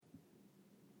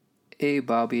Hey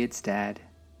Bobby, it's Dad.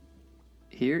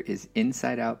 Here is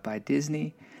Inside Out by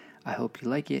Disney. I hope you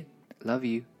like it. Love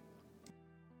you.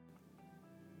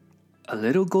 A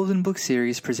Little Golden Book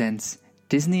series presents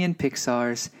Disney and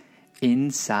Pixar's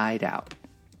Inside Out.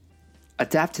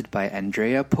 Adapted by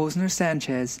Andrea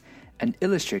Posner-Sanchez and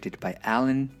illustrated by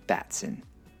Alan Batson.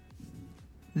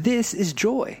 This is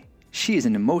Joy. She is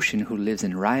an emotion who lives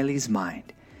in Riley's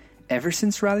mind. Ever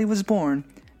since Riley was born,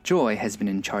 Joy has been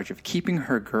in charge of keeping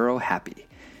her girl happy.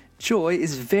 Joy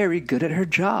is very good at her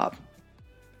job.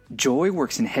 Joy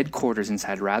works in headquarters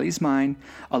inside Riley's mind,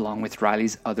 along with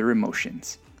Riley's other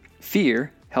emotions.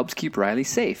 Fear helps keep Riley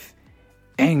safe.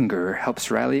 Anger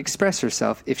helps Riley express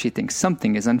herself if she thinks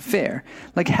something is unfair,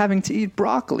 like having to eat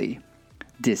broccoli.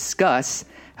 Disgust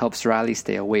helps Riley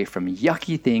stay away from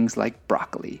yucky things like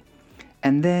broccoli.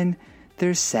 And then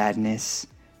there's sadness.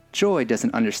 Joy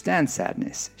doesn't understand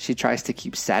sadness. She tries to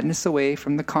keep sadness away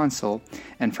from the console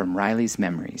and from Riley's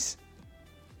memories.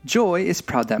 Joy is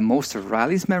proud that most of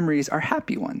Riley's memories are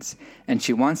happy ones, and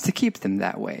she wants to keep them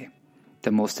that way.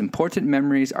 The most important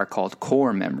memories are called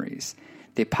core memories.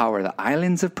 They power the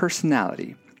islands of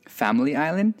personality: Family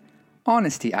Island,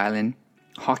 Honesty Island,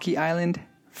 Hockey Island,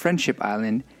 Friendship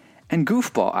Island, and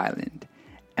Goofball Island.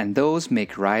 And those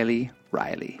make Riley,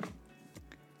 Riley.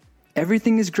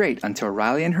 Everything is great until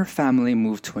Riley and her family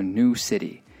move to a new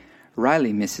city.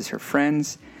 Riley misses her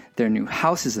friends, their new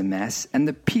house is a mess, and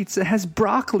the pizza has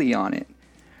broccoli on it.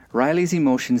 Riley's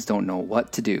emotions don't know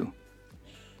what to do.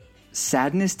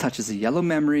 Sadness touches a yellow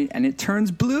memory and it turns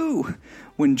blue.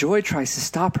 When Joy tries to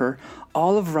stop her,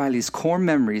 all of Riley's core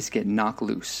memories get knocked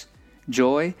loose.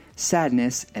 Joy,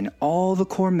 sadness, and all the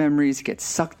core memories get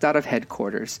sucked out of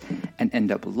headquarters and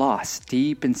end up lost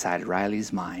deep inside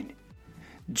Riley's mind.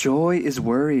 Joy is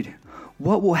worried.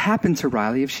 What will happen to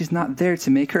Riley if she's not there to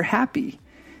make her happy?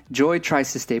 Joy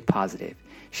tries to stay positive.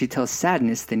 She tells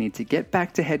Sadness they need to get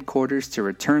back to headquarters to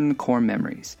return the core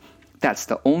memories. That's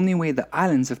the only way the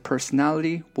islands of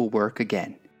personality will work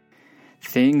again.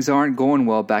 Things aren't going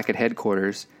well back at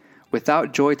headquarters.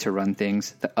 Without Joy to run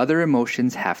things, the other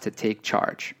emotions have to take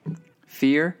charge.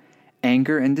 Fear,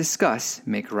 anger, and disgust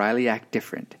make Riley act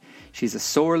different. She's a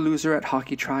sore loser at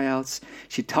hockey tryouts.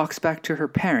 She talks back to her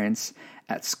parents.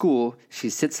 At school, she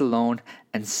sits alone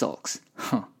and sulks.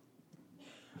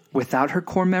 Without her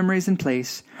core memories in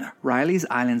place, Riley's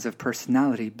islands of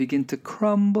personality begin to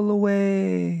crumble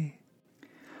away.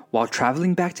 While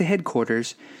traveling back to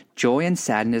headquarters, Joy and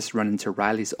Sadness run into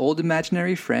Riley's old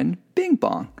imaginary friend, Bing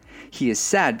Bong. He is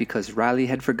sad because Riley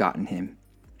had forgotten him.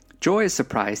 Joy is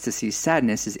surprised to see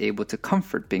Sadness is able to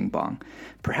comfort Bing Bong.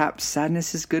 Perhaps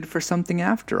Sadness is good for something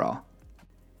after all.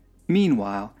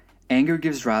 Meanwhile, anger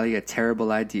gives Riley a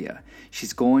terrible idea.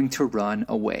 She's going to run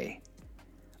away.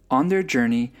 On their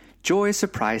journey, Joy is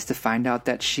surprised to find out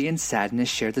that she and Sadness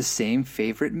share the same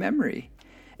favorite memory.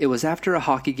 It was after a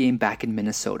hockey game back in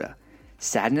Minnesota.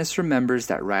 Sadness remembers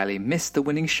that Riley missed the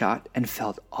winning shot and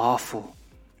felt awful.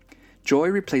 Joy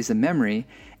replays the memory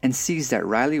and sees that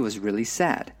Riley was really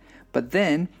sad. But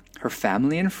then, her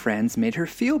family and friends made her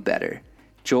feel better.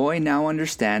 Joy now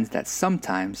understands that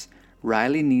sometimes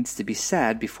Riley needs to be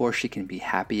sad before she can be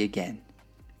happy again.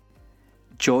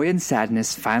 Joy and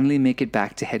Sadness finally make it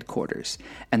back to headquarters,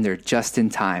 and they're just in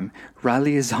time.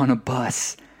 Riley is on a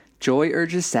bus. Joy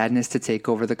urges Sadness to take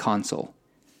over the console.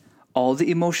 All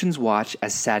the emotions watch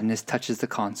as Sadness touches the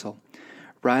console.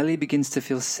 Riley begins to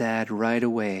feel sad right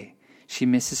away. She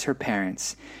misses her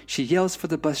parents. She yells for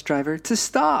the bus driver to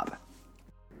stop.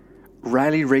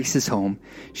 Riley races home.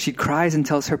 She cries and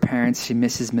tells her parents she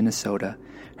misses Minnesota.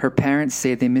 Her parents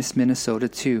say they miss Minnesota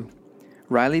too.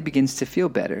 Riley begins to feel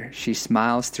better. She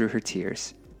smiles through her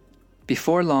tears.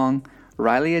 Before long,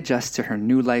 Riley adjusts to her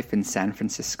new life in San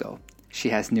Francisco. She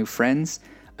has new friends,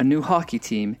 a new hockey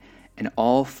team, and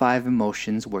all 5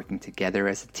 emotions working together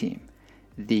as a team.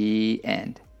 The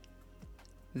end.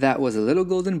 That was A Little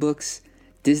Golden Book's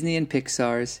Disney and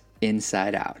Pixar's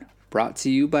Inside Out, brought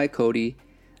to you by Cody,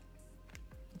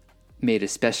 made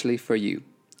especially for you.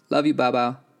 Love you,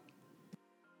 Baba.